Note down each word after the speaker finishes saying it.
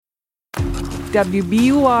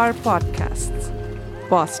WBUR Podcasts,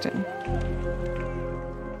 Boston.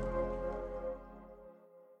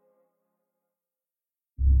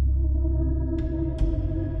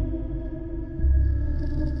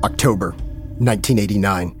 October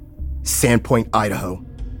 1989, Sandpoint, Idaho,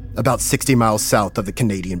 about 60 miles south of the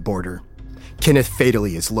Canadian border. Kenneth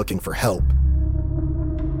fatally is looking for help.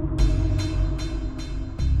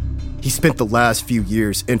 He spent the last few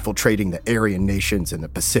years infiltrating the Aryan nations in the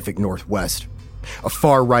Pacific Northwest, a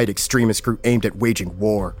far-right extremist group aimed at waging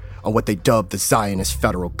war on what they dubbed the Zionist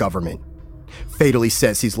federal government. Fatally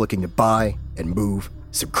says he's looking to buy and move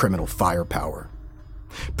some criminal firepower.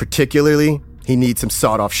 Particularly, he needs some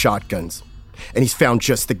sawed-off shotguns, and he's found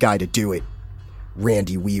just the guy to do it,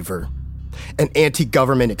 Randy Weaver. An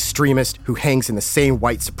anti-government extremist who hangs in the same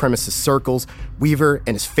white supremacist circles, Weaver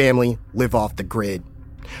and his family live off the grid.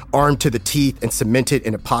 Armed to the teeth and cemented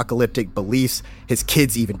in apocalyptic beliefs, his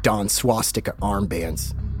kids even don swastika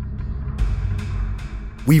armbands.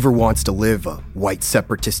 Weaver wants to live a white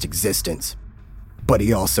separatist existence, but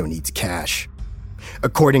he also needs cash.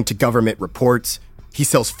 According to government reports, he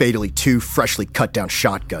sells fatally 2 freshly cut down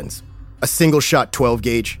shotguns, a single-shot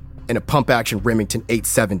 12-gauge and a pump-action Remington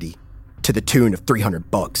 870 to the tune of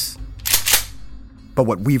 $300. But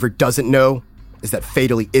what Weaver doesn't know is that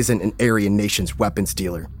fatally isn't an Aryan nation's weapons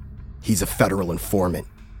dealer. He's a federal informant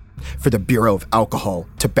for the Bureau of Alcohol,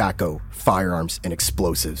 Tobacco, Firearms, and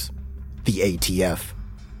Explosives, the ATF.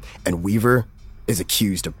 And Weaver is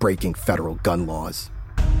accused of breaking federal gun laws.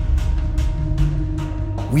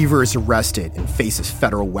 Weaver is arrested and faces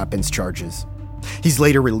federal weapons charges. He's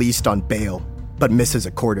later released on bail, but misses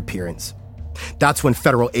a court appearance. That's when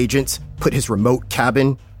federal agents put his remote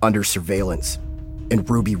cabin under surveillance in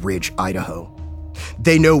Ruby Ridge, Idaho.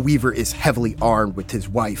 They know Weaver is heavily armed with his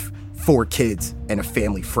wife, 4 kids, and a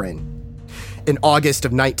family friend. In August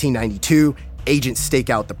of 1992, agents stake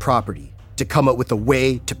out the property to come up with a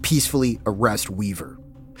way to peacefully arrest Weaver.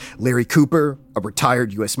 Larry Cooper, a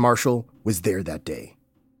retired U.S. Marshal, was there that day.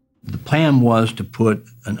 The plan was to put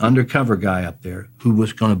an undercover guy up there who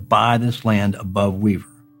was going to buy this land above Weaver.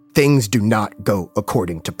 Things do not go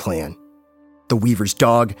according to plan. The Weaver's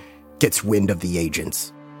dog gets wind of the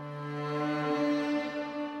agents.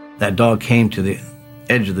 That dog came to the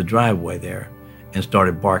edge of the driveway there and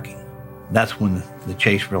started barking. That's when the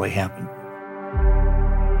chase really happened.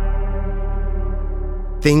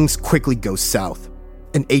 Things quickly go south.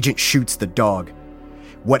 An agent shoots the dog.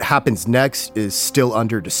 What happens next is still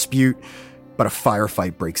under dispute, but a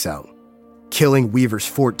firefight breaks out, killing Weaver's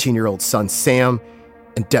 14-year-old son, Sam,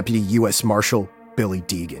 and Deputy U.S. Marshal Billy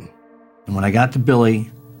Deegan. And when I got to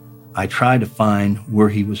Billy, I tried to find where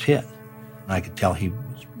he was hit. And I could tell he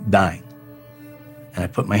was dying. And I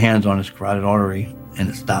put my hands on his carotid artery, and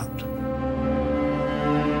it stopped.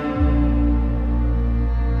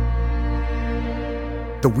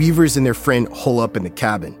 The Weavers and their friend hole up in the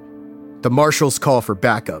cabin. The marshals call for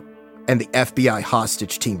backup, and the FBI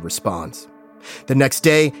hostage team responds. The next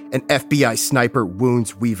day, an FBI sniper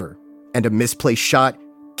wounds Weaver, and a misplaced shot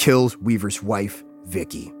kills Weaver's wife,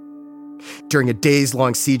 Vicky. During a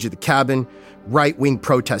days-long siege of the cabin, right-wing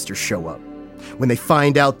protesters show up. When they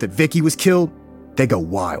find out that Vicky was killed, they go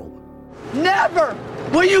wild. Never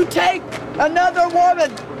will you take another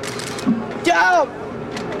woman down!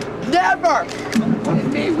 Never!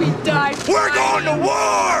 And may we die. We're going to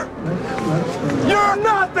war! You're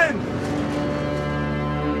nothing!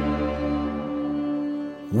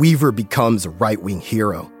 Weaver becomes a right-wing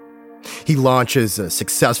hero. He launches a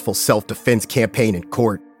successful self-defense campaign in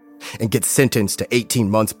court and gets sentenced to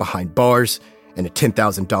 18 months behind bars and a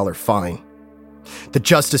 $10,000 fine. The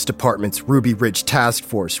Justice Department's Ruby Ridge Task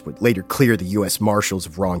Force would later clear the U.S. Marshals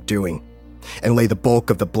of wrongdoing and lay the bulk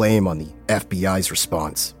of the blame on the FBI's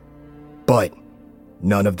response. But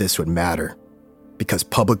none of this would matter, because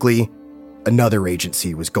publicly, another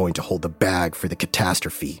agency was going to hold the bag for the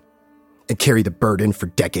catastrophe and carry the burden for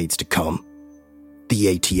decades to come.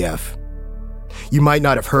 The ATF. You might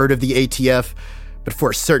not have heard of the ATF, but for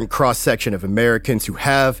a certain cross-section of Americans who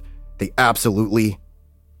have, they absolutely,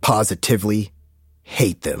 positively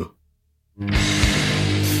hate them. ATF!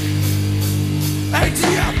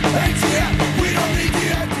 ATF! We don't need the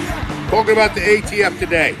ATF! Talking about the ATF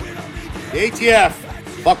today. The ATF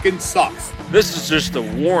fucking sucks. This is just a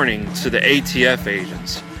warning to the ATF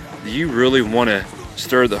agents. Do you really want to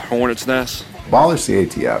stir the hornet's nest? Abolish the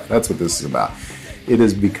ATF. That's what this is about. It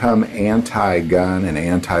has become anti-gun and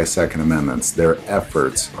anti-Second Amendments. Their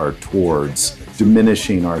efforts are towards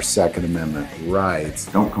diminishing our Second Amendment rights.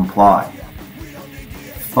 Don't comply.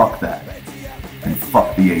 Fuck that. And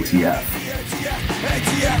fuck the ATF.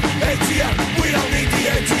 ATF, ATF, we don't need the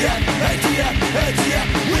ATF, ATF.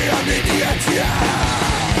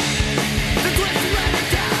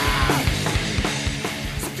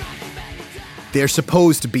 They're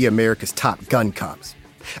supposed to be America's top gun cops,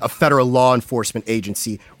 a federal law enforcement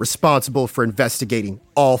agency responsible for investigating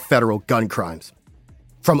all federal gun crimes.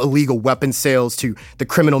 From illegal weapon sales to the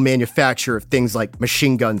criminal manufacture of things like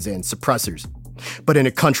machine guns and suppressors. But in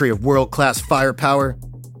a country of world-class firepower,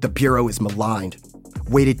 the Bureau is maligned,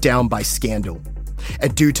 weighted down by scandal.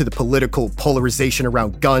 And due to the political polarization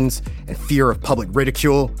around guns and fear of public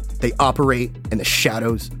ridicule, they operate in the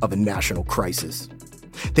shadows of a national crisis.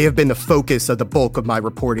 They have been the focus of the bulk of my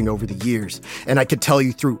reporting over the years, and I can tell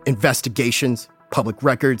you through investigations, public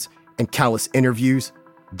records, and countless interviews,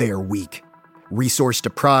 they are weak,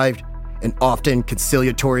 resource-deprived, and often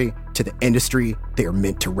conciliatory to the industry they are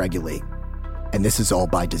meant to regulate. And this is all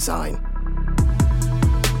by design.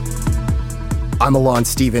 I'm Alon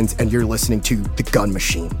Stevens, and you're listening to The Gun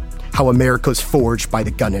Machine, How America's Forged by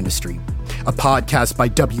the Gun Industry, a podcast by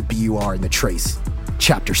WBUR and The Trace.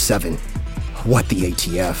 Chapter 7, What the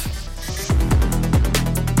ATF?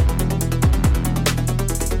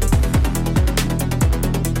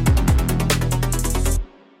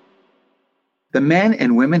 The men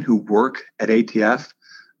and women who work at ATF,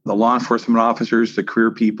 the law enforcement officers, the career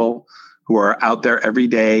people who are out there every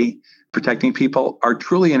day protecting people, are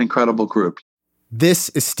truly an incredible group. This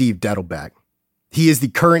is Steve Dettelbach. He is the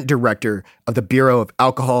current director of the Bureau of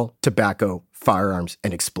Alcohol, Tobacco, Firearms,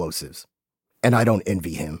 and Explosives. And I don't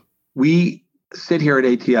envy him. We sit here at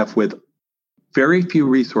ATF with very few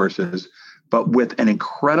resources, but with an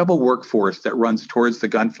incredible workforce that runs towards the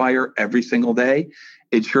gunfire every single day.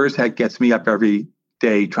 It sure as heck gets me up every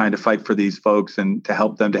day trying to fight for these folks and to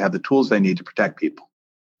help them to have the tools they need to protect people.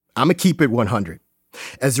 I'm going to keep it 100.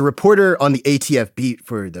 As a reporter on the ATF beat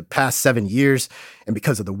for the past 7 years, and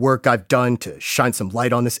because of the work I've done to shine some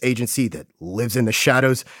light on this agency that lives in the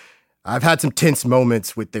shadows, I've had some tense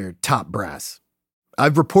moments with their top brass.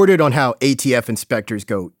 I've reported on how ATF inspectors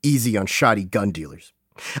go easy on shoddy gun dealers.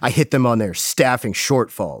 I hit them on their staffing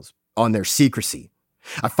shortfalls, on their secrecy.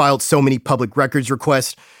 I filed so many public records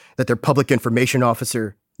requests that their public information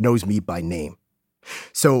officer knows me by name.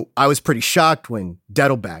 So I was pretty shocked when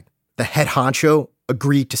Dettelbach, the head honcho,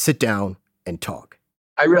 agreed to sit down and talk.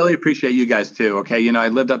 I really appreciate you guys too. Okay, I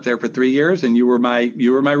lived up there for 3 years, and you were my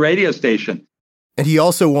radio station. And he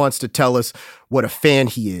also wants to tell us what a fan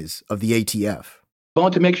he is of the ATF. I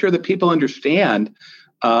want to make sure that people understand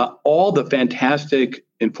all the fantastic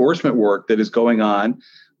enforcement work that is going on,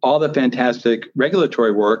 all the fantastic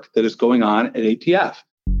regulatory work that is going on at ATF.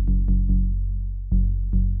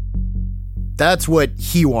 That's what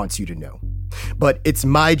he wants you to know. But it's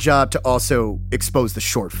my job to also expose the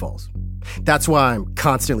shortfalls. That's why I'm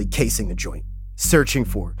constantly casing the joint, searching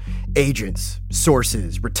for agents,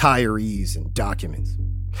 sources, retirees, and documents.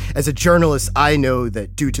 As a journalist, I know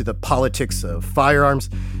that due to the politics of firearms,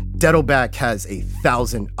 Dettelbach has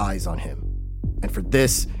 1,000 eyes on him. And for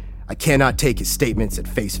this, I cannot take his statements at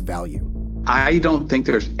face value. I don't think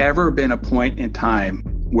there's ever been a point in time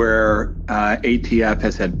where ATF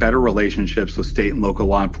has had better relationships with state and local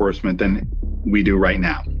law enforcement than we do right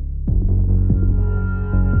now.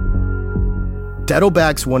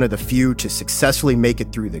 Dettelbach's one of the few to successfully make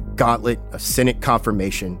it through the gauntlet of Senate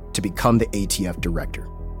confirmation to become the ATF director.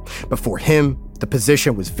 Before him, the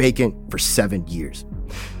position was vacant for 7 years.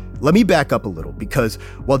 Let me back up a little, because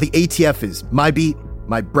while the ATF is my beat,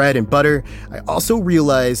 my bread and butter, I also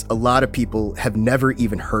realize a lot of people have never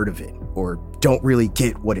even heard of it or don't really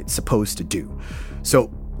get what it's supposed to do.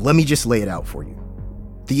 So let me just lay it out for you.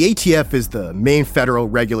 The ATF is the main federal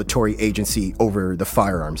regulatory agency over the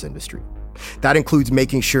firearms industry. That includes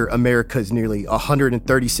making sure America's nearly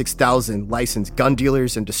 136,000 licensed gun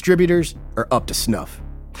dealers and distributors are up to snuff.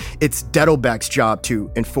 It's Dettelbach's job to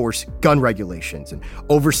enforce gun regulations and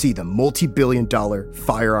oversee the multi-billion-dollar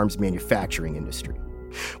firearms manufacturing industry,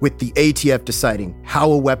 with the ATF deciding how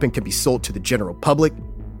a weapon can be sold to the general public,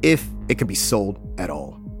 if it can be sold at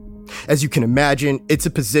all. As you can imagine, it's a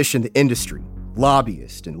position the industry,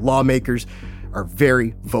 lobbyists, and lawmakers are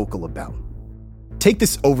very vocal about. Take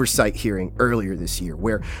this oversight hearing earlier this year,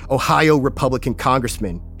 where Ohio Republican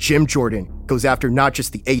Congressman Jim Jordan goes after not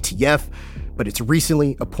just the ATF, but its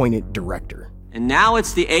recently appointed director. And now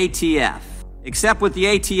it's the ATF. Except with the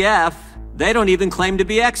ATF, they don't even claim to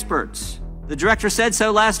be experts. The director said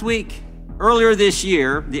so last week. Earlier this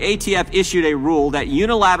year, the ATF issued a rule that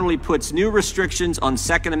unilaterally puts new restrictions on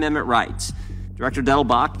Second Amendment rights. Director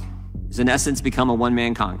Dettelbach has in essence become a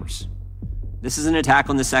one-man Congress. This is an attack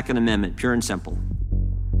on the Second Amendment, pure and simple.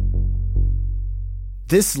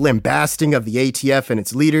 This lambasting of the ATF and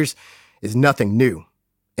its leaders is nothing new,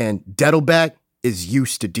 and Dettelbach is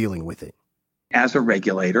used to dealing with it. As a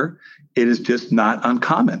regulator, it is just not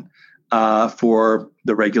uncommon for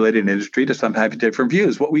the regulated industry to sometimes have different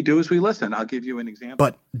views. What we do is we listen. I'll give you an example.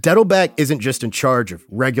 But Dettelbach isn't just in charge of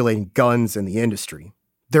regulating guns in the industry.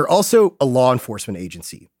 They're also a law enforcement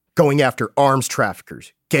agency, going after arms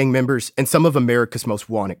traffickers, gang members, and some of America's most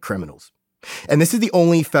wanted criminals. And this is the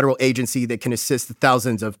only federal agency that can assist the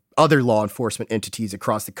thousands of other law enforcement entities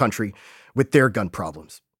across the country with their gun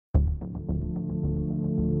problems.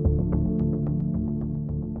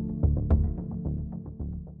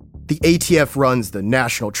 The ATF runs the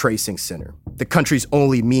National Tracing Center, the country's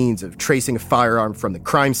only means of tracing a firearm from the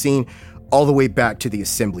crime scene all the way back to the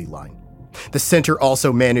assembly line. The center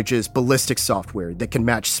also manages ballistic software that can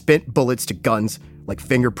match spent bullets to guns like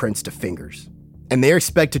fingerprints to fingers. And they're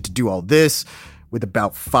expected to do all this with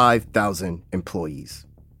about 5,000 employees.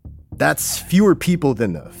 That's fewer people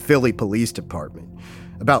than the Philly Police Department,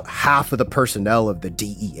 about half of the personnel of the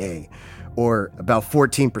DEA, or about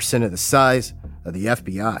 14% of the size of the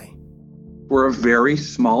FBI. We're a very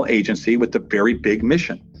small agency with a very big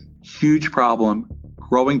mission. Huge problem,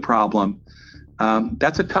 growing problem.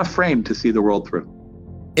 That's a tough frame to see the world through.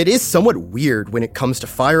 It is somewhat weird when it comes to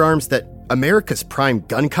firearms that America's prime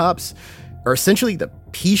gun cops are essentially the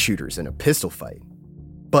pea shooters in a pistol fight.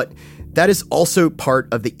 But that is also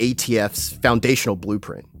part of the ATF's foundational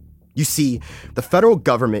blueprint. You see, the federal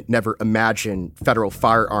government never imagined federal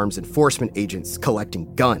firearms enforcement agents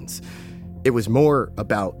collecting guns. It was more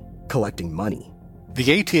about collecting money.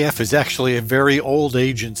 The ATF is actually a very old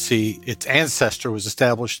agency. Its ancestor was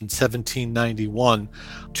established in 1791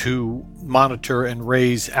 to monitor and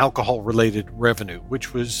raise alcohol-related revenue,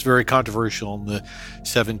 which was very controversial in the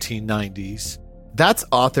 1790s. That's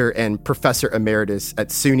author and professor emeritus at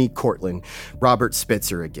SUNY Cortland, Robert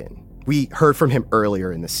Spitzer again. We heard from him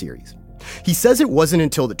earlier in the series. He says it wasn't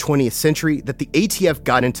until the 20th century that the ATF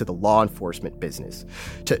got into the law enforcement business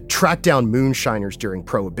to track down moonshiners during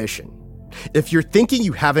Prohibition. If you're thinking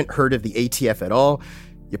you haven't heard of the ATF at all,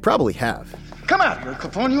 you probably have. Come out here,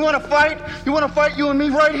 Capone. You want to fight? You want to fight you and me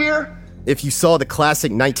right here? If you saw the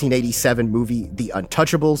classic 1987 movie The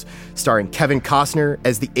Untouchables, starring Kevin Costner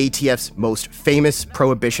as the ATF's most famous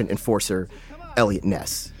Prohibition enforcer, Elliot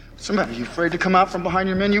Ness. What's the matter? You afraid to come out from behind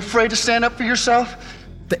your men? You afraid to stand up for yourself?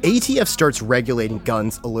 The ATF starts regulating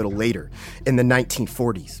guns a little later, in the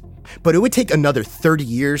 1940s. But it would take another 30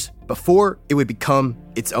 years before it would become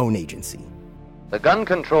its own agency. The Gun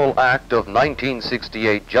Control Act of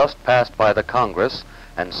 1968, just passed by the Congress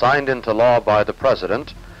and signed into law by the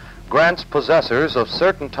President, grants possessors of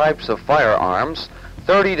certain types of firearms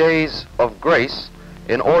 30 days of grace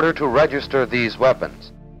in order to register these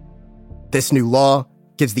weapons. This new law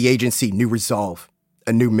gives the agency new resolve,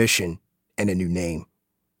 a new mission, and a new name: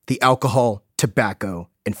 the Alcohol, Tobacco,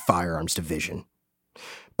 and Firearms Division.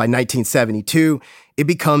 By 1972, it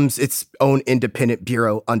becomes its own independent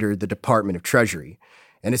bureau under the Department of Treasury,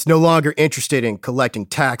 and it's no longer interested in collecting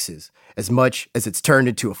taxes as much as it's turned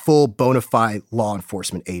into a full bona fide law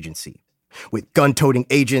enforcement agency, with gun-toting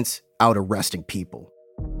agents out arresting people.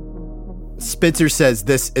 Spitzer says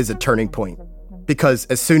this is a turning point, because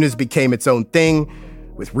as soon as it became its own thing,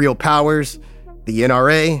 with real powers, the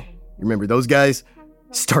NRA, you remember those guys,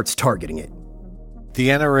 starts targeting it. The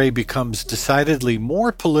NRA becomes decidedly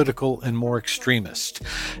more political and more extremist.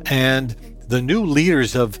 And the new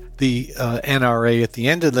leaders of the NRA at the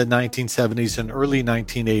end of the 1970s and early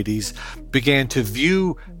 1980s began to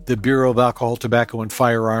view the Bureau of Alcohol, Tobacco, and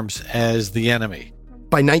Firearms as the enemy.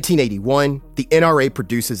 By 1981, the NRA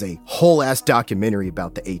produces a whole-ass documentary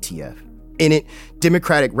about the ATF. In it,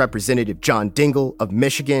 Democratic Representative John Dingell of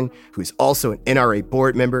Michigan, who is also an NRA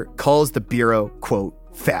board member, calls the Bureau, quote,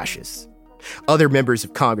 fascist. Other members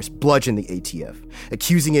of Congress bludgeon the ATF,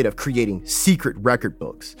 accusing it of creating secret record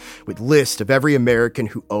books with lists of every American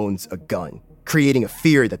who owns a gun, creating a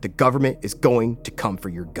fear that the government is going to come for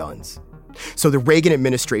your guns. So the Reagan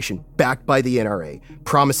administration, backed by the NRA,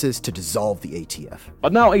 promises to dissolve the ATF.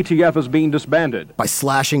 But now ATF is being disbanded by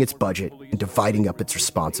slashing its budget and dividing up its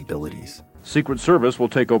responsibilities. Secret Service will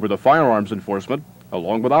take over the firearms enforcement,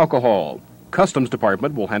 along with alcohol. Customs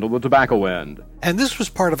Department will handle the tobacco end. And this was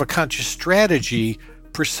part of a conscious strategy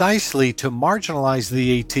precisely to marginalize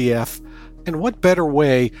the ATF. And what better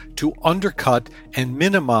way to undercut and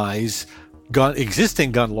minimize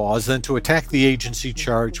existing gun laws than to attack the agency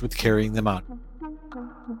charged with carrying them out?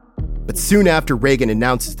 But soon after Reagan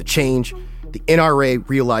announces the change, the NRA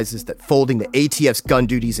realizes that folding the ATF's gun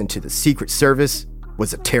duties into the Secret Service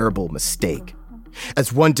was a terrible mistake.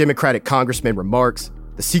 As one Democratic congressman remarks,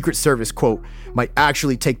 the Secret Service, quote, might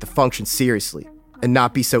actually take the function seriously and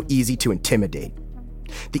not be so easy to intimidate.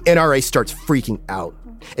 The NRA starts freaking out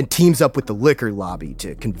and teams up with the liquor lobby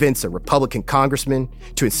to convince a Republican congressman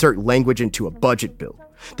to insert language into a budget bill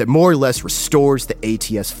that more or less restores the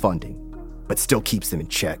ATF's funding, but still keeps them in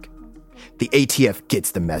check. The ATF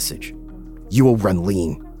gets the message. You will run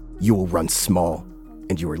lean, you will run small,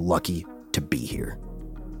 and you are lucky to be here.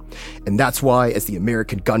 And that's why, as the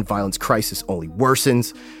American gun violence crisis only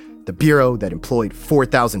worsens, the Bureau that employed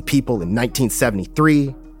 4,000 people in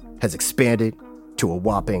 1973 has expanded to a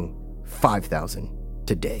whopping 5,000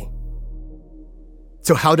 today.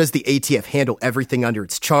 So how does the ATF handle everything under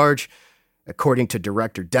its charge? According to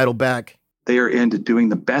Director Dettelbach, they are into doing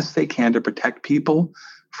the best they can to protect people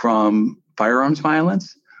from firearms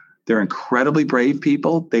violence. They're incredibly brave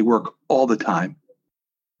people. They work all the time,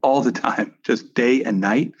 just day and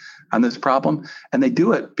night on this problem. And they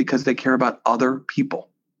do it because they care about other people.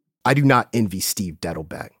 I do not envy Steve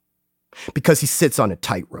Dettelbach because he sits on a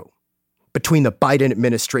tightrope between the Biden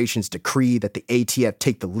administration's decree that the ATF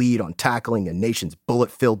take the lead on tackling a nation's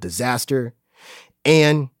bullet-filled disaster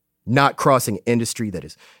and not crossing an industry that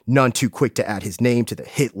is none too quick to add his name to the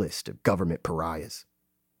hit list of government pariahs.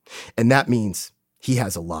 And that means he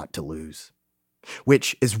has a lot to lose,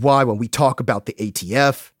 which is why when we talk about the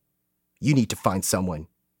ATF, you need to find someone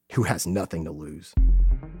who has nothing to lose.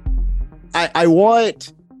 I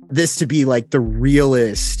want this to be like the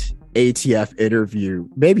realest ATF interview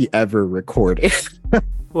maybe ever recorded.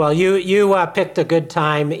 Well, you picked a good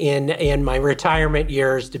time in my retirement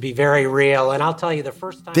years to be very real, and I'll tell you the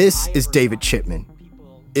first time. This is David Chipman.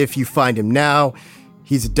 If you find him now,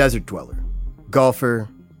 he's a desert dweller, golfer,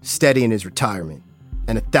 steady in his retirement,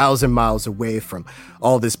 and 1,000 miles away from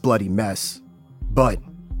all this bloody mess. But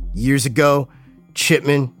years ago,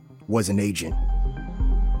 Chipman was an agent.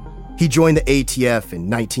 He joined the ATF in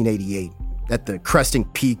 1988 at the cresting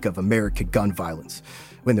peak of American gun violence,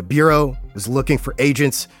 when the Bureau was looking for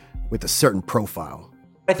agents with a certain profile.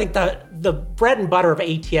 I think the bread and butter of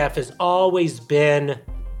ATF has always been,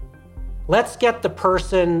 let's get the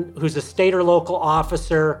person who's a state or local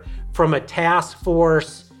officer from a task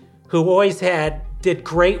force who always did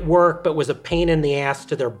great work but was a pain in the ass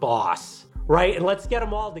to their boss, right? And let's get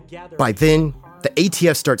them all together. By then, the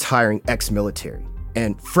ATF starts hiring ex-military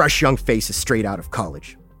and fresh young faces straight out of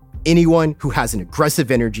college. Anyone who has an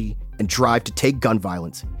aggressive energy and drive to take gun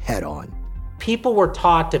violence head on. People were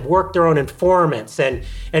taught to work their own informants and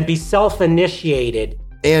be self-initiated.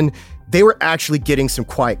 And they were actually getting some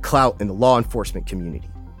quiet clout in the law enforcement community.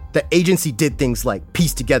 The agency did things like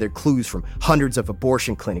piece together clues from hundreds of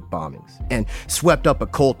abortion clinic bombings and swept up a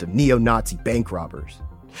cult of neo-Nazi bank robbers.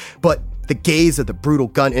 But the gaze of the brutal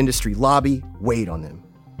gun industry lobby weighed on them.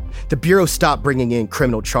 The Bureau stopped bringing in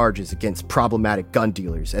criminal charges against problematic gun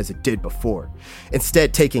dealers as it did before,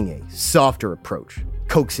 instead taking a softer approach,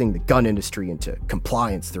 coaxing the gun industry into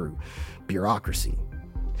compliance through bureaucracy.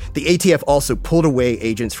 The ATF also pulled away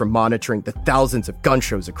agents from monitoring the thousands of gun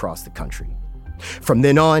shows across the country. From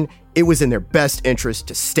then on, it was in their best interest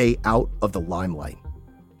to stay out of the limelight.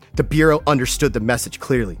 The Bureau understood the message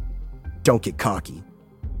clearly. Don't get cocky.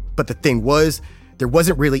 But the thing was, there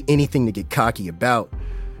wasn't really anything to get cocky about.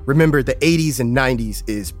 Remember, the 80s and 90s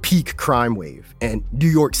is peak crime wave, and New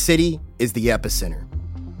York City is the epicenter.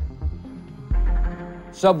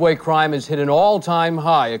 Subway crime has hit an all-time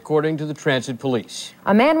high, according to the Transit Police.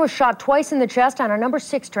 A man was shot twice in the chest on a number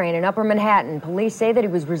 6 train in Upper Manhattan. Police say that he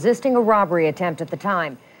was resisting a robbery attempt at the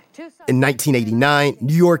time. In 1989,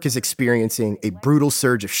 New York is experiencing a brutal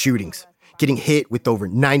surge of shootings, getting hit with over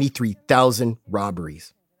 93,000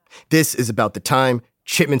 robberies. This is about the time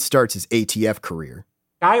Chipman starts his ATF career.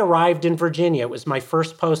 I arrived in Virginia. It was my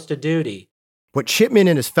first post of duty. What Chipman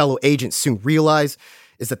and his fellow agents soon realize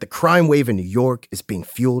is that the crime wave in New York is being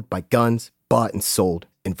fueled by guns bought and sold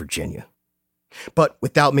in Virginia. But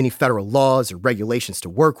without many federal laws or regulations to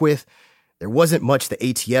work with, there wasn't much the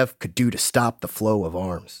ATF could do to stop the flow of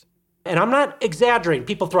arms. And I'm not exaggerating.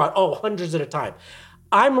 People throw out, hundreds at a time.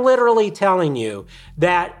 I'm literally telling you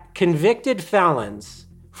that convicted felons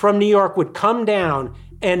from New York would come down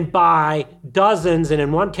and buy dozens, and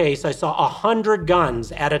in one case, I saw 100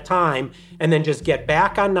 guns at a time, and then just get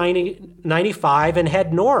back on 95 and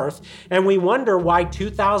head north. And we wonder why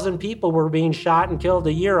 2,000 people were being shot and killed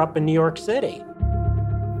a year up in New York City.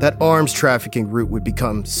 That arms trafficking route would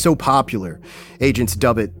become so popular, agents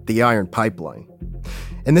dub it the Iron Pipeline.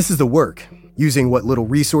 And this is the work, using what little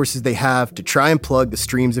resources they have to try and plug the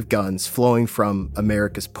streams of guns flowing from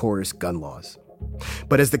America's poorest gun laws.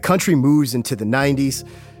 But as the country moves into the 90s,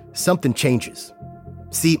 something changes.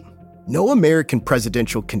 See, no American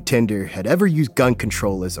presidential contender had ever used gun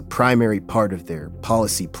control as a primary part of their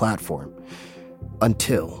policy platform.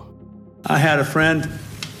 Until I had a friend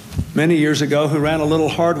many years ago who ran a little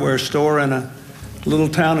hardware store in a little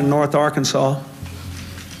town in North Arkansas,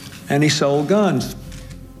 and he sold guns.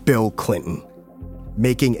 Bill Clinton,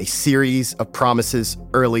 making a series of promises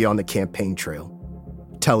early on the campaign trail,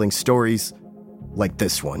 telling stories like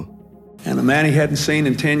this one. And a man he hadn't seen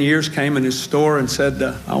in 10 years came in his store and said,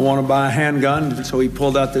 I want to buy a handgun. So he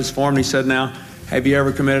pulled out this form and he said, now, have you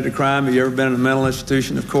ever committed a crime? Have you ever been in a mental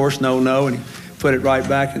institution? Of course, no. And he put it right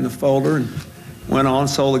back in the folder and went on,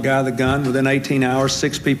 sold the guy the gun. Within 18 hours,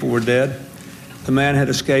 6 people were dead. The man had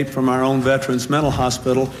escaped from our own veterans mental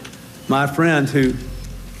hospital. My friend, who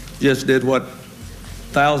just did what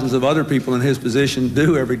thousands of other people in his position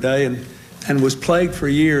do every day and was plagued for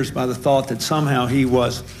years by the thought that somehow he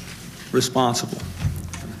was responsible.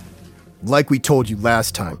 Like we told you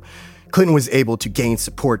last time, Clinton was able to gain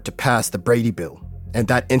support to pass the Brady Bill, and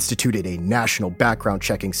that instituted a national background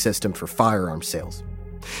checking system for firearm sales.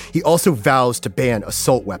 He also vows to ban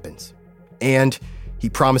assault weapons, and he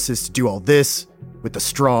promises to do all this with a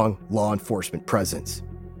strong law enforcement presence.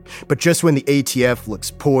 But just when the ATF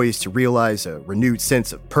looks poised to realize a renewed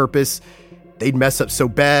sense of purpose, they'd mess up so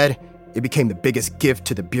bad, it became the biggest gift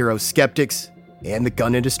to the Bureau's skeptics and the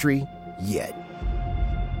gun industry yet.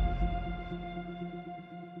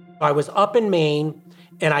 I was up in Maine,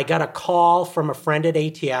 and I got a call from a friend at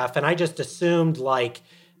ATF, and I just assumed, like,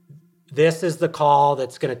 this is the call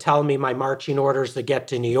that's going to tell me my marching orders to get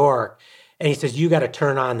to New York. And he says, you got to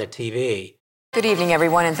turn on the TV. Good evening,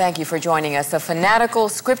 everyone, and thank you for joining us. A fanatical,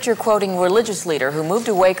 scripture-quoting religious leader who moved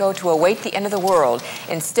to Waco to await the end of the world,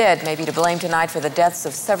 instead may be to blame tonight for the deaths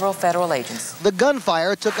of several federal agents. The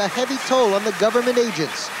gunfire took a heavy toll on the government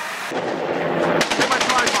agents.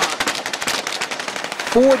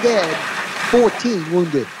 4 dead, 14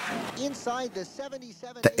 wounded. Inside the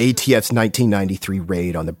 77... The ATF's 1993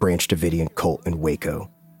 raid on the Branch Davidian cult in Waco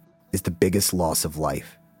is the biggest loss of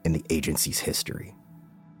life in the agency's history.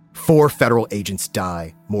 4 federal agents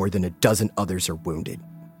die, more than a dozen others are wounded.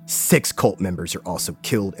 6 cult members are also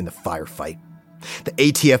killed in the firefight. The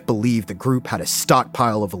ATF believed the group had a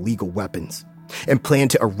stockpile of illegal weapons and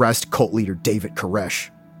planned to arrest cult leader David Koresh.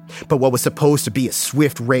 But what was supposed to be a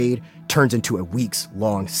swift raid turns into a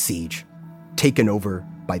weeks-long siege, taken over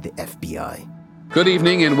by the FBI. Good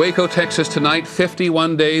evening in Waco, Texas tonight.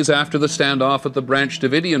 51 days after the standoff at the Branch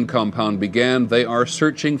Davidian compound began, they are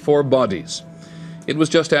searching for bodies. It was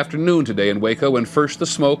just after noon today in Waco when first the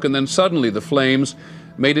smoke and then suddenly the flames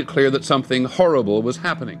made it clear that something horrible was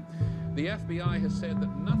happening. The FBI has said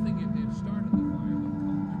that nothing it did started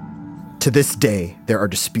the fire. To this day, there are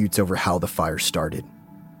disputes over how the fire started.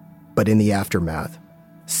 But in the aftermath,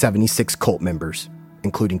 76 cult members,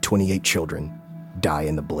 including 28 children, die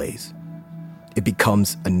in the blaze. It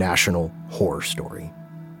becomes a national horror story.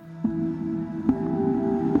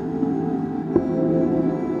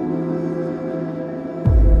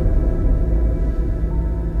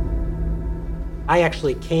 I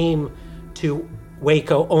actually came to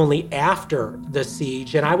Waco only after the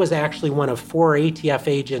siege, and I was actually one of 4 ATF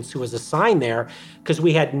agents who was assigned there because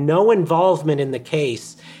we had no involvement in the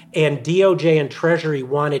case, and DOJ and Treasury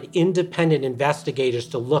wanted independent investigators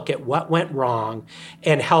to look at what went wrong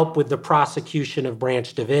and help with the prosecution of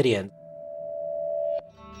Branch Davidian.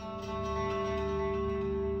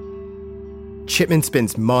 Chipman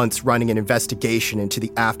spends months running an investigation into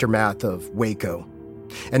the aftermath of Waco,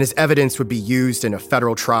 and his evidence would be used in a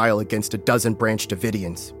federal trial against a dozen Branch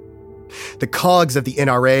Davidians. The cogs of the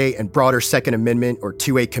NRA and broader Second Amendment or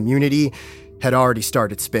 2A community had already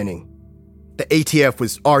started spinning. The ATF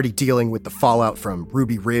was already dealing with the fallout from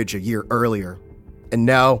Ruby Ridge a year earlier. And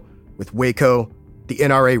now, with Waco, the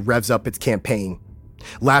NRA revs up its campaign,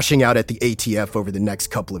 lashing out at the ATF over the next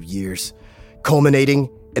couple of years, culminating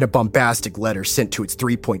in a bombastic letter sent to its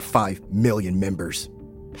 3.5 million members.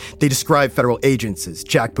 They describe federal agents as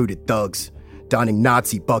jackbooted thugs, donning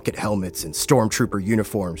Nazi bucket helmets and stormtrooper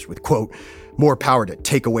uniforms with, quote, more power to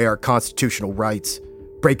take away our constitutional rights,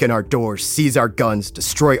 break in our doors, seize our guns,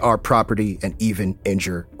 destroy our property, and even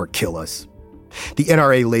injure or kill us. The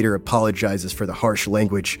NRA later apologizes for the harsh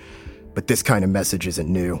language, but this kind of message isn't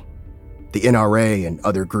new. The NRA and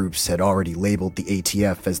other groups had already labeled the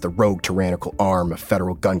ATF as the rogue tyrannical arm of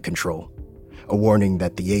federal gun control, a warning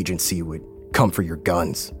that the agency would come for your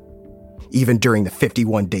guns. Even during the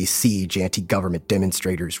 51-day siege, anti-government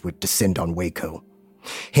demonstrators would descend on Waco,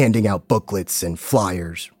 handing out booklets and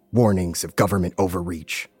flyers, warnings of government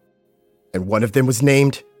overreach. And one of them was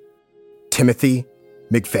named Timothy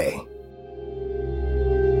McVeigh.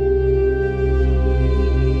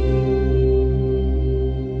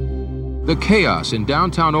 The chaos in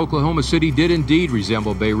downtown Oklahoma City did indeed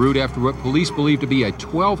resemble Beirut after what police believe to be a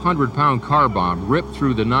 1,200-pound car bomb ripped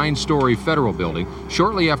through the 9-story federal building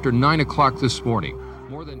shortly after 9 o'clock this morning.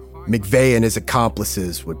 McVeigh and his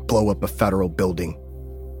accomplices would blow up a federal building,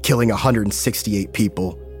 killing 168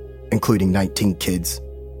 people, including 19 kids,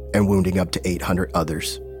 and wounding up to 800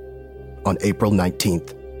 others on April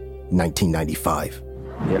 19th, 1995.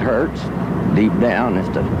 It hurts deep down as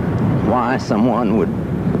to why someone would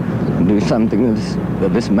do something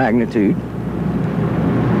of this magnitude.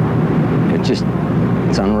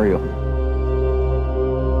 It's unreal.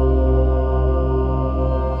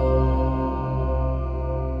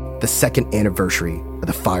 The second anniversary of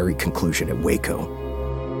the fiery conclusion at Waco.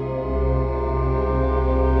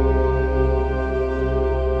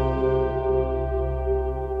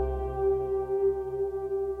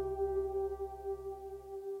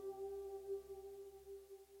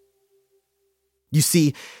 You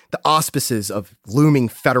see, the auspices of looming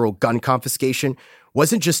federal gun confiscation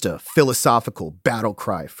wasn't just a philosophical battle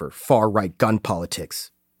cry for far-right gun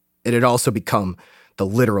politics. It had also become the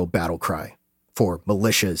literal battle cry for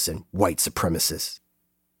militias and white supremacists.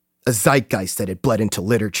 A zeitgeist that had bled into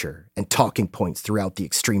literature and talking points throughout the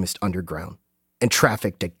extremist underground and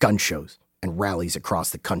trafficked at gun shows and rallies across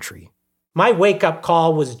the country. My wake-up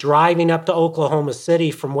call was driving up to Oklahoma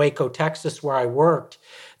City from Waco, Texas, where I worked,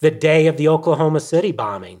 the day of the Oklahoma City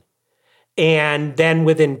bombing. And then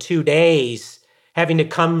within 2 days, having to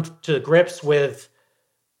come to grips with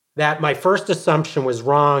that my first assumption was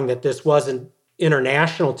wrong, that this wasn't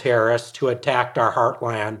international terrorists who attacked our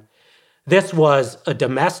heartland. This was a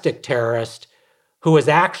domestic terrorist who was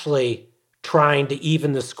actually trying to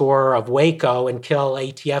even the score of Waco and kill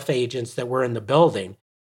ATF agents that were in the building.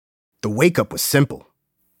 The wake-up was simple.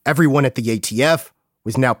 Everyone at the ATF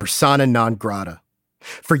was now persona non grata.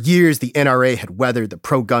 For years, the NRA had weathered the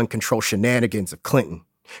pro-gun control shenanigans of Clinton,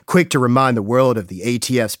 quick to remind the world of the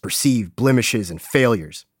ATF's perceived blemishes and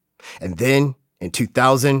failures. And then, in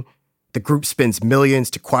 2000, the group spends millions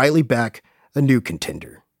to quietly back a new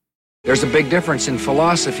contender. There's a big difference in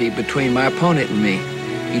philosophy between my opponent and me.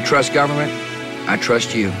 You trust government, I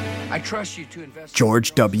trust you. I trust you to invest.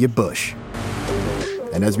 George W. Bush.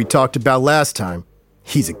 And as we talked about last time,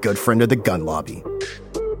 he's a good friend of the gun lobby.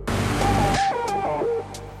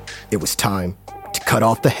 It was time to cut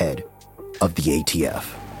off the head of the ATF.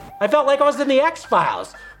 I felt like I was in the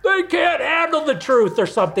X-Files. They can't handle the truth or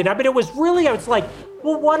something. I mean, it was really, I was like,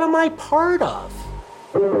 well, what am I part of?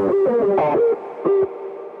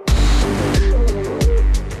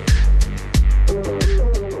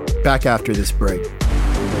 Back after this break.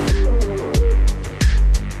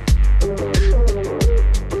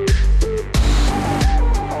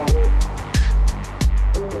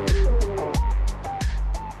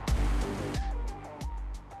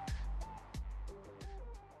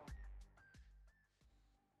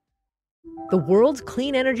 The world's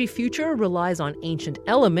clean energy future relies on ancient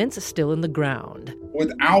elements still in the ground.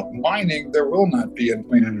 Without mining, there will not be a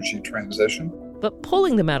clean energy transition. But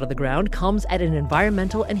pulling them out of the ground comes at an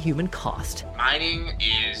environmental and human cost. Mining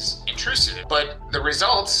is intrusive, but the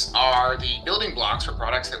results are the building blocks for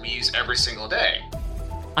products that we use every single day.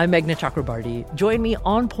 I'm Meghna Chakrabarty. Join me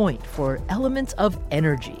on Point for Elements of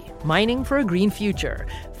Energy, Mining for a Green Future.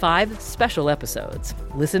 5 special episodes.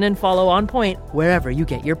 Listen and follow On Point wherever you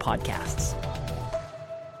get your podcasts.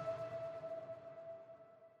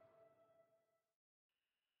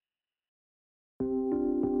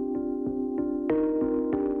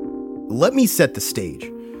 Let me set the stage.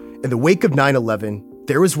 In the wake of 9/11,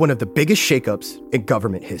 there was one of the biggest shakeups in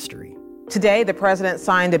government history. Today, the president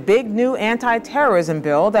signed a big new anti-terrorism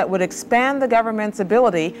bill that would expand the government's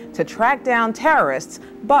ability to track down terrorists,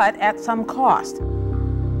 but at some cost.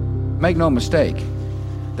 Make no mistake,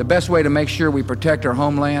 the best way to make sure we protect our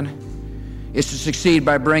homeland is to succeed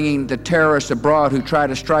by bringing the terrorists abroad who try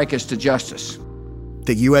to strike us to justice.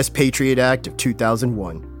 The U.S. Patriot Act of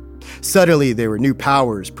 2001. Suddenly, there were new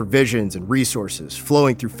powers, provisions, and resources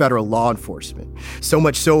flowing through federal law enforcement, so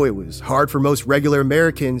much so it was hard for most regular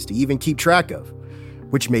Americans to even keep track of,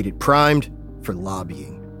 which made it primed for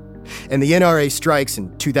lobbying. And the NRA strikes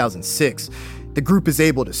in 2006, the group is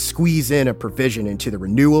able to squeeze in a provision into the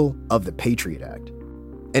renewal of the Patriot Act.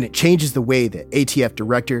 And it changes the way the ATF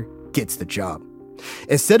director gets the job.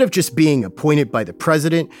 Instead of just being appointed by the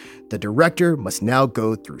president, the director must now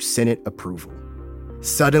go through Senate approval.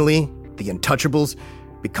 Suddenly, the untouchables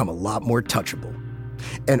become a lot more touchable.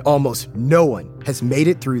 And almost no one has made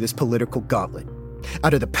it through this political gauntlet.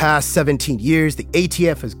 Out of the past 17 years, the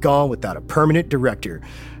ATF has gone without a permanent director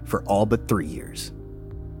for all but 3 years.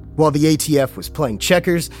 While the ATF was playing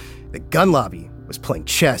checkers, the gun lobby was playing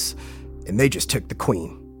chess and they just took the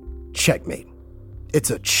queen. Checkmate. It's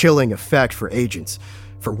a chilling effect for agents.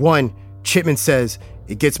 For one, Chipman says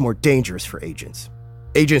it gets more dangerous for agents.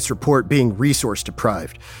 Agents report being resource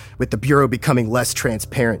deprived, with the Bureau becoming less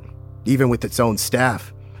transparent, even with its own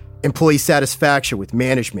staff. Employee satisfaction with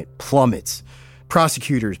management plummets.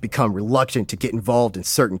 Prosecutors become reluctant to get involved in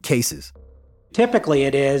certain cases. Typically,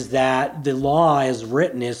 it is that the law as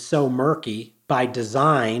written is so murky by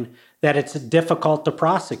design that it's difficult to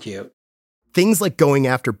prosecute. Things like going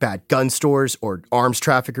after bad gun stores or arms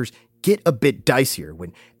traffickers get a bit dicier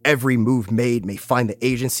when every move made may find the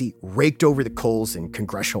agency raked over the coals in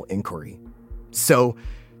congressional inquiry. So,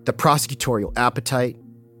 the prosecutorial appetite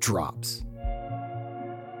drops.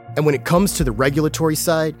 And when it comes to the regulatory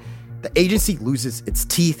side, the agency loses its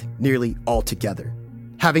teeth nearly altogether,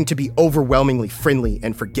 having to be overwhelmingly friendly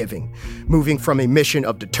and forgiving, moving from a mission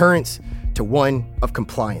of deterrence to one of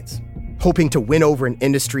compliance, hoping to win over an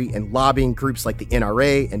industry and lobbying groups like the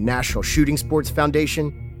NRA and National Shooting Sports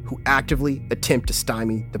Foundation, who actively attempt to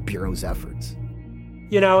stymie the Bureau's efforts.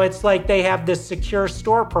 You know, it's like they have this secure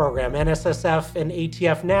store program, NSSF and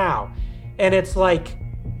ATF now, and it's like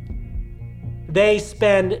they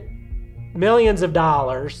spend millions of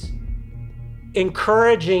dollars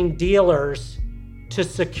encouraging dealers to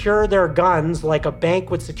secure their guns like a bank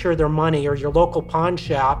would secure their money, or your local pawn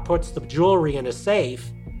shop puts the jewelry in a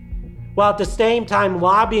safe, while at the same time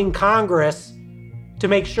lobbying Congress to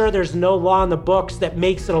make sure there's no law in the books that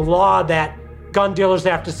makes it a law that gun dealers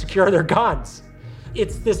have to secure their guns.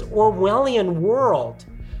 It's this Orwellian world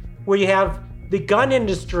where you have the gun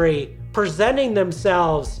industry presenting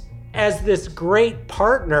themselves as this great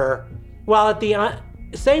partner while at the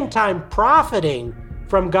same time profiting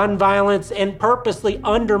from gun violence and purposely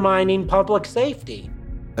undermining public safety.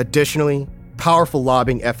 Additionally, powerful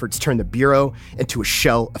lobbying efforts turn the Bureau into a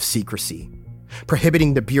shell of secrecy,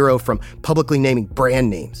 prohibiting the Bureau from publicly naming brand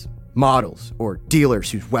names, models, or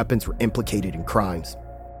dealers whose weapons were implicated in crimes.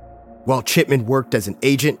 While Chipman worked as an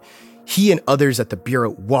agent, he and others at the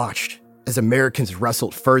Bureau watched as Americans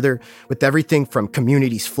wrestled further with everything from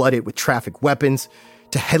communities flooded with traffic weapons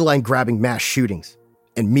to headline-grabbing mass shootings.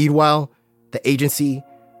 And meanwhile, the agency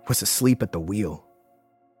was asleep at the wheel.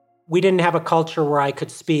 We didn't have a culture where I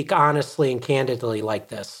could speak honestly and candidly like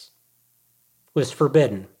this. It was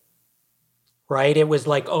forbidden, right? It was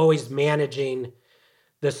like always managing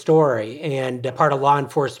the story. And a part of law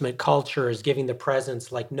enforcement culture is giving the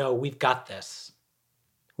presence like, no, we've got this,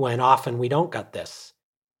 when often we don't got this.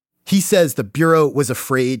 He says the Bureau was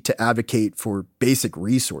afraid to advocate for basic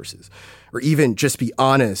resources, or even just be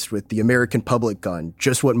honest with the American public on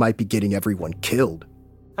just what might be getting everyone killed.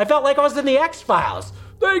 I felt like I was in the X-Files.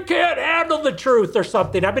 They can't handle the truth or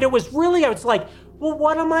something. I mean, it was like, well,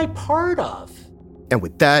 what am I part of? And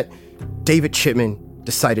with that, David Chipman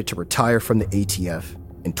decided to retire from the ATF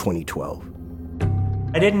in 2012.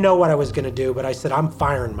 I didn't know what I was going to do, but I said, I'm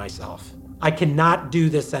firing myself. I cannot do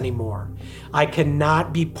this anymore. I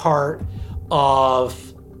cannot be part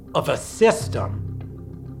of a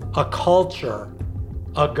system, a culture,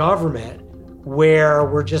 a government where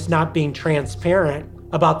we're just not being transparent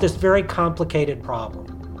about this very complicated problem.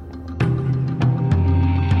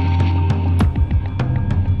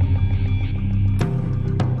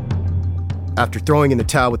 After throwing in the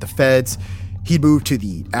towel with the feds, he moved to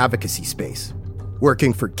the advocacy space,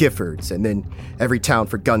 working for Giffords and then Everytown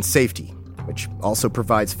for Gun Safety, which also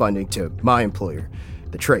provides funding to my employer,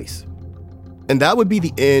 The Trace. And that would be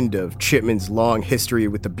the end of Chipman's long history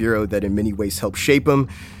with the Bureau that in many ways helped shape him,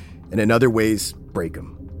 and in other ways break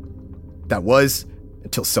him. That was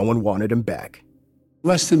until someone wanted him back.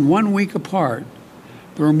 Less than 1 week apart,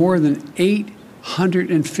 there were more than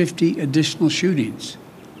 850 additional shootings.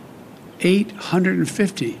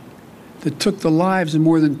 850 that took the lives of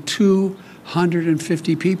more than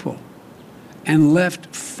 250 people and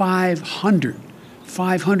left 500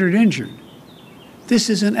 injured. This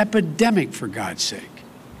is an epidemic, for God's sake,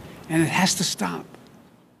 and it has to stop.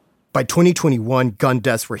 By 2021, gun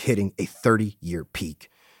deaths were hitting a 30-year peak.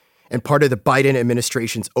 And part of the Biden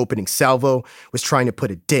administration's opening salvo was trying to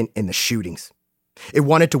put a dent in the shootings. It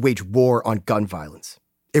wanted to wage war on gun violence.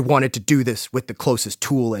 It wanted to do this with the closest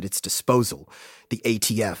tool at its disposal, the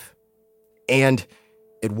ATF. And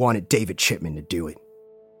it wanted David Chipman to do it.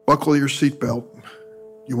 Buckle your seatbelt.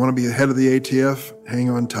 You want to be ahead of the ATF? Hang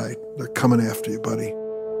on tight. They're coming after you, buddy.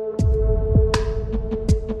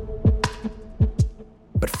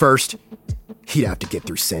 But first, he'd have to get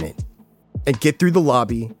through Senate and get through the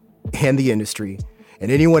lobby and the industry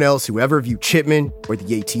and anyone else who ever viewed Chipman or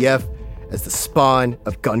the ATF as the spawn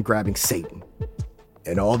of gun-grabbing Satan.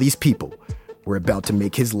 And all these people were about to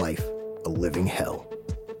make his life a living hell.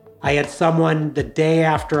 I had someone the day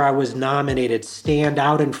after I was nominated stand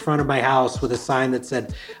out in front of my house with a sign that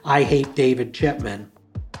said, "I hate David Chipman."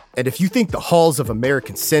 And if you think the halls of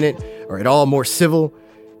American Senate are at all more civil,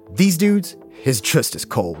 these dudes is just as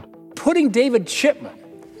cold. Putting David Chipman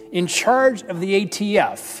in charge of the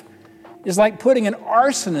ATF is like putting an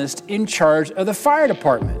arsonist in charge of the fire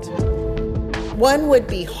department. One would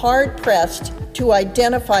be hard-pressed to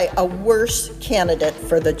identify a worse candidate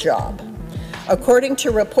for the job. According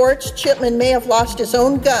to reports, Chipman may have lost his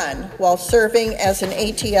own gun while serving as an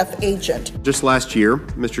ATF agent. Just last year,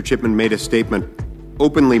 Mr. Chipman made a statement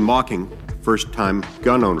openly mocking first-time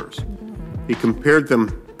gun owners. He compared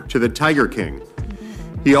them to the Tiger King.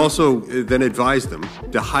 He also then advised them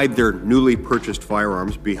to hide their newly purchased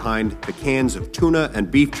firearms behind the cans of tuna and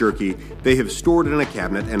beef jerky they have stored in a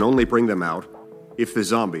cabinet and only bring them out if the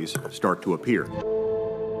zombies start to appear.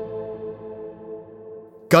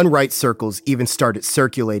 Gun rights circles even started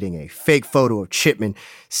circulating a fake photo of Chipman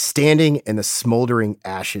standing in the smoldering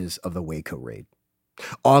ashes of the Waco raid.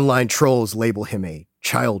 Online trolls label him a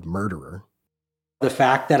child murderer. The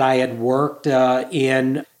fact that I had worked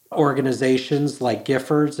in organizations like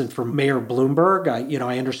Giffords and for Mayor Bloomberg,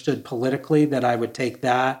 I understood politically that I would take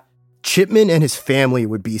that. Chipman and his family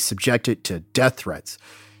would be subjected to death threats.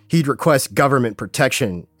 He'd request government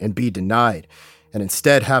protection and be denied, and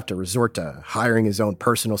instead have to resort to hiring his own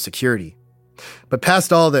personal security. But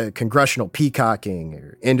past all the congressional peacocking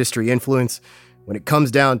or industry influence, when it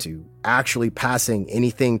comes down to actually passing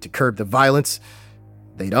anything to curb the violence,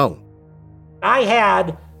 they don't. I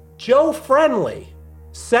had Joe Friendly,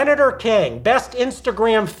 Senator King, best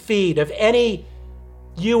Instagram feed of any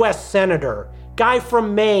U.S. senator, guy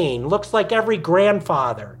from Maine, looks like every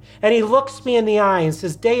grandfather. And he looks me in the eye and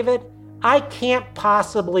says, "David, I can't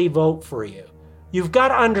possibly vote for you. You've got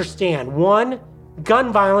to understand, one,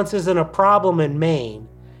 gun violence isn't a problem in Maine.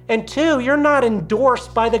 And two, you're not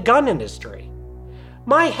endorsed by the gun industry."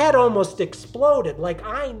 My head almost exploded, like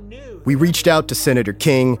I knew. We reached out to Senator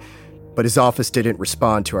King, but his office didn't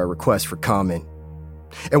respond to our request for comment.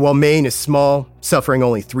 And while Maine is small, suffering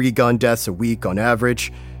only 3 gun deaths a week on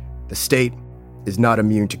average, the state is not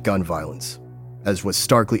immune to gun violence, as was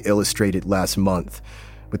starkly illustrated last month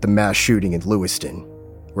with the mass shooting in Lewiston,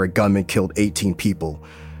 where a gunman killed 18 people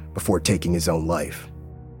before taking his own life.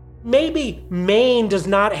 Maybe Maine does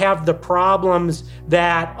not have the problems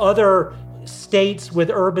that other states with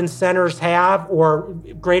urban centers have or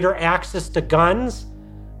greater access to guns,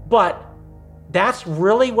 but that's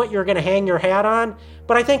really what you're going to hang your hat on.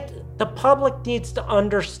 But I think the public needs to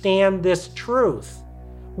understand this truth.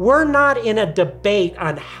 We're not in a debate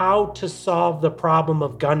on how to solve the problem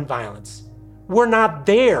of gun violence. We're not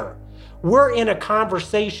there. We're in a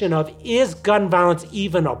conversation of, is gun violence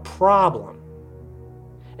even a problem?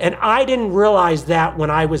 And I didn't realize that when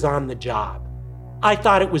I was on the job. I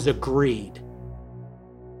thought it was agreed.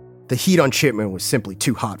 The heat on Chipman was simply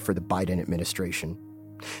too hot for the Biden administration.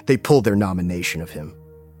 They pulled their nomination of him.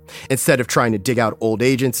 Instead of trying to dig out old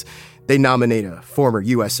agents, they nominate a former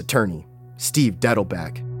U.S. attorney, Steve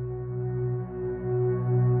Dettelbach.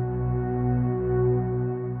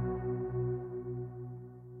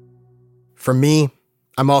 For me,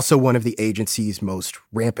 I'm also one of the agency's most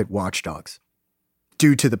rampant watchdogs.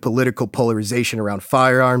 Due to the political polarization around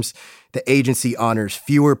firearms, the agency honors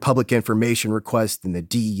fewer public information requests than the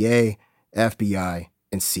DEA, FBI,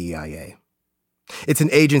 and CIA. It's an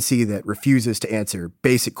agency that refuses to answer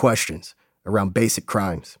basic questions around basic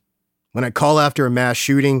crimes. When I call after a mass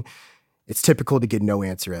shooting, it's typical to get no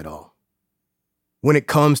answer at all. When it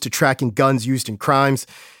comes to tracking guns used in crimes,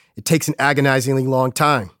 it takes an agonizingly long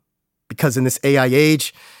time. Because in this AI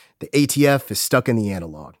age, the ATF is stuck in the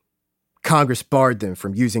analog. Congress barred them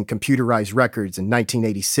from using computerized records in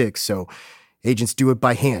 1986, so agents do it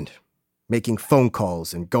by hand, making phone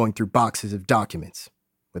calls and going through boxes of documents,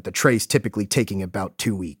 with the trace typically taking about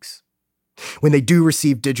 2 weeks. When they do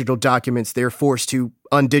receive digital documents, they're forced to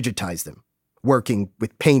undigitize them, working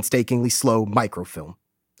with painstakingly slow microfilm,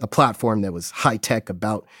 a platform that was high-tech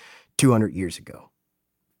about 200 years ago.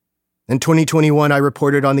 In 2021, I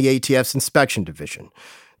reported on the ATF's inspection division,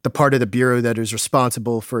 the part of the bureau that is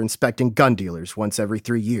responsible for inspecting gun dealers once every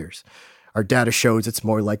 3 years. Our data shows it's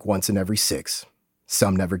more like once in every 6.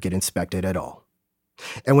 Some never get inspected at all.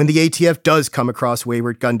 And when the ATF does come across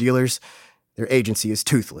wayward gun dealers, their agency is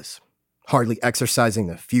toothless, hardly exercising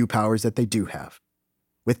the few powers that they do have,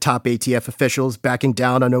 with top ATF officials backing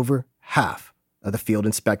down on over half of the field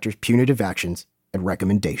inspector's punitive actions and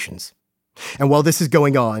recommendations. And while this is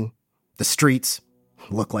going on, the streets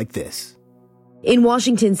look like this. In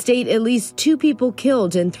Washington state, at least 2 people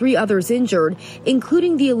killed and 3 others injured,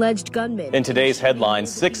 including the alleged gunman. In today's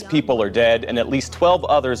headlines, 6 people are dead and at least 12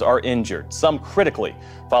 others are injured, some critically,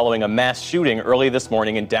 following a mass shooting early this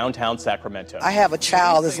morning in downtown Sacramento. I have a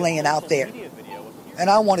child that's laying out there, and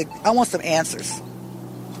I want some answers.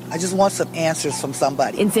 I just want some answers from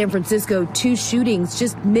somebody. In San Francisco, 2 shootings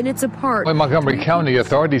just minutes apart. In Montgomery County,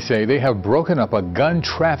 authorities say they have broken up a gun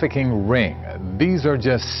trafficking ring. These are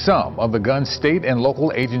just some of the guns state and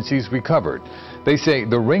local agencies recovered. They say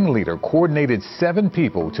the ringleader coordinated 7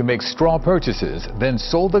 people to make straw purchases, then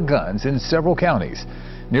sold the guns in several counties.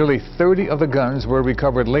 Nearly 30 of the guns were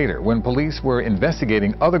recovered later when police were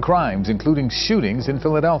investigating other crimes, including shootings in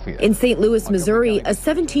Philadelphia. In St. Louis, Missouri, a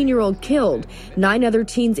 17-year-old killed, 9 other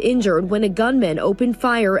teens injured when a gunman opened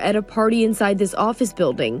fire at a party inside this office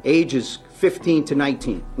building. Ages 15 to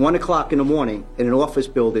 19, 1 o'clock in the morning in an office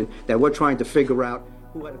building that we're trying to figure out.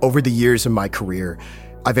 Over the years of my career,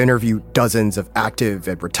 I've interviewed dozens of active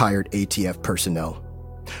and retired ATF personnel,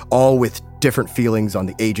 all with different feelings on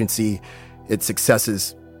the agency, its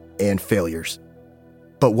successes, and failures.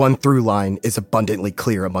 But one through line is abundantly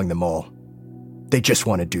clear among them all. They just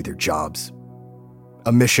want to do their jobs.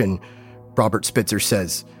 A mission, Robert Spitzer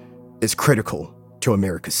says, is critical to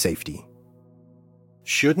America's safety.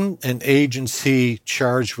 Shouldn't an agency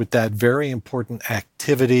charged with that very important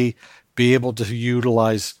activity be able to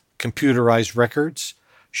utilize computerized records?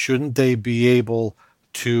 Shouldn't they be able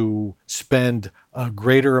to spend a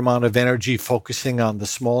greater amount of energy focusing on the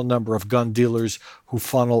small number of gun dealers who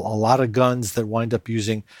funnel a lot of guns that wind up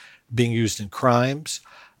being used in crimes?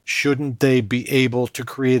 Shouldn't they be able to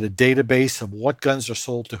create a database of what guns are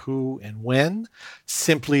sold to who and when,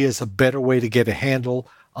 simply as a better way to get a handle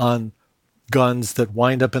on guns that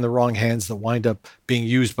wind up in the wrong hands, that wind up being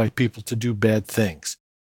used by people to do bad things?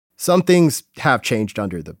 Some things have changed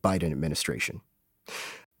under the Biden administration.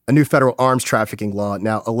 A new federal arms trafficking law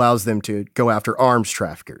now allows them to go after arms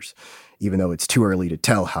traffickers, even though it's too early to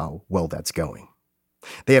tell how well that's going.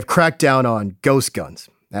 They have cracked down on ghost guns,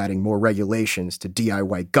 adding more regulations to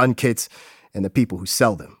DIY gun kits and the people who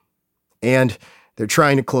sell them. And they're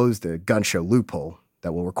trying to close the gun show loophole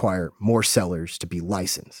that will require more sellers to be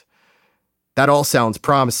licensed. That all sounds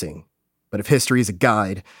promising, but if history is a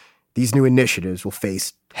guide, these new initiatives will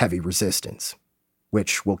face heavy resistance,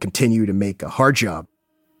 which will continue to make a hard job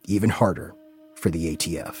even harder for the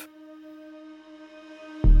ATF.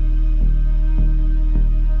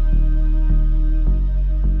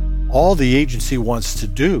 All the agency wants to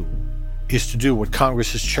do is to do what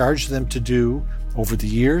Congress has charged them to do over the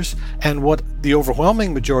years, and what the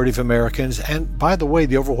overwhelming majority of Americans, and by the way,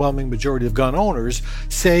 the overwhelming majority of gun owners,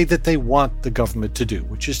 say that they want the government to do,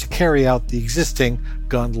 which is to carry out the existing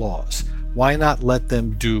gun laws. Why not let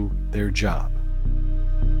them do their job?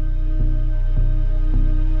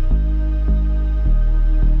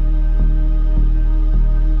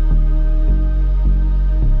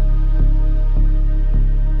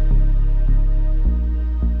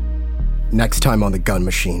 Next time on The Gun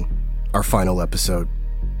Machine, our final episode,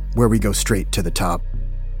 where we go straight to the top.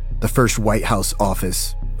 The first White House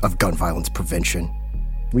Office of Gun Violence Prevention.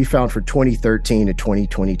 We found for 2013 to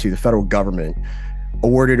 2022, the federal government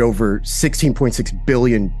awarded over $16.6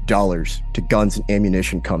 billion to guns and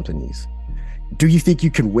ammunition companies. Do you think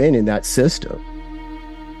you can win in that system?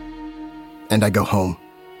 And I go home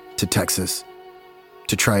to Texas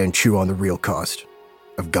to try and chew on the real cost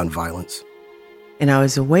of gun violence. And I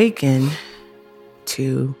was awakened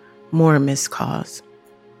to more missed calls.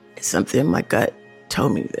 Something in my gut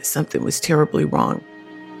told me that something was terribly wrong.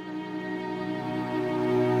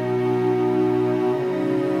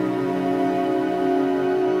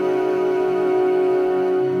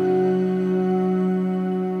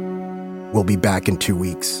 We'll be back in 2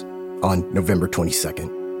 weeks on November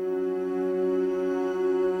 22nd.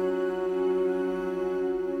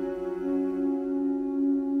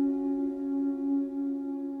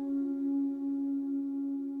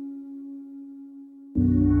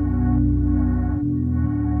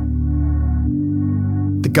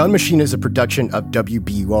 The Gun Machine is a production of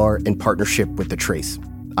WBUR in partnership with The Trace.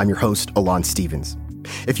 I'm your host, Alon Stevens.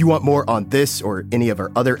 If you want more on this or any of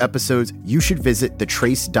our other episodes, you should visit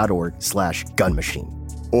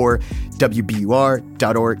thetrace.org/gunmachine or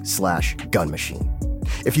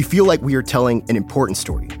wbur.org/gunmachine. If you feel like we are telling an important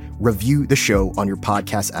story, review the show on your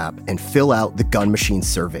podcast app and fill out the Gun Machine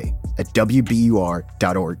survey at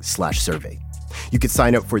wbur.org/survey. You can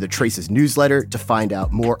sign up for The Trace's newsletter to find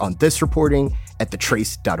out more on this reporting at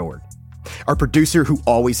thetrace.org. Our producer, who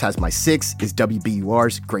always has my six, is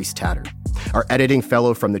WBUR's Grace Tatter. Our editing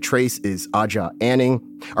fellow from The Trace is Aja Anning.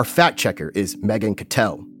 Our fact checker is Megan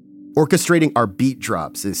Cattell. Orchestrating our beat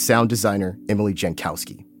drops is sound designer Emily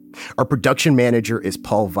Jankowski. Our production manager is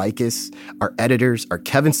Paul Vikis. Our editors are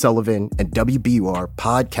Kevin Sullivan and WBUR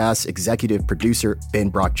podcast executive producer Ben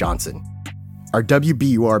Brock Johnson. Our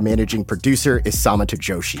WBUR managing producer is Samantha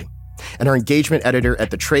Joshi. And our engagement editor at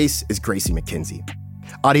The Trace is Gracie McKenzie.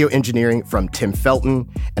 Audio engineering from Tim Felton,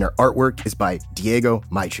 and our artwork is by Diego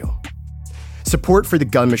Maicho. Support for The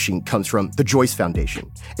Gun Machine comes from the Joyce Foundation,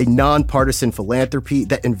 a nonpartisan philanthropy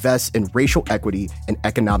that invests in racial equity and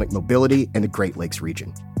economic mobility in the Great Lakes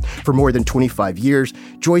region. For more than 25 years,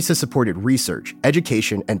 Joyce has supported research,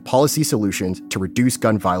 education, and policy solutions to reduce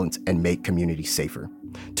gun violence and make communities safer.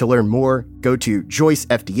 To learn more, go to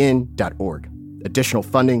joycefdn.org. Additional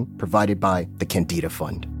funding provided by the Candida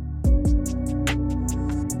Fund.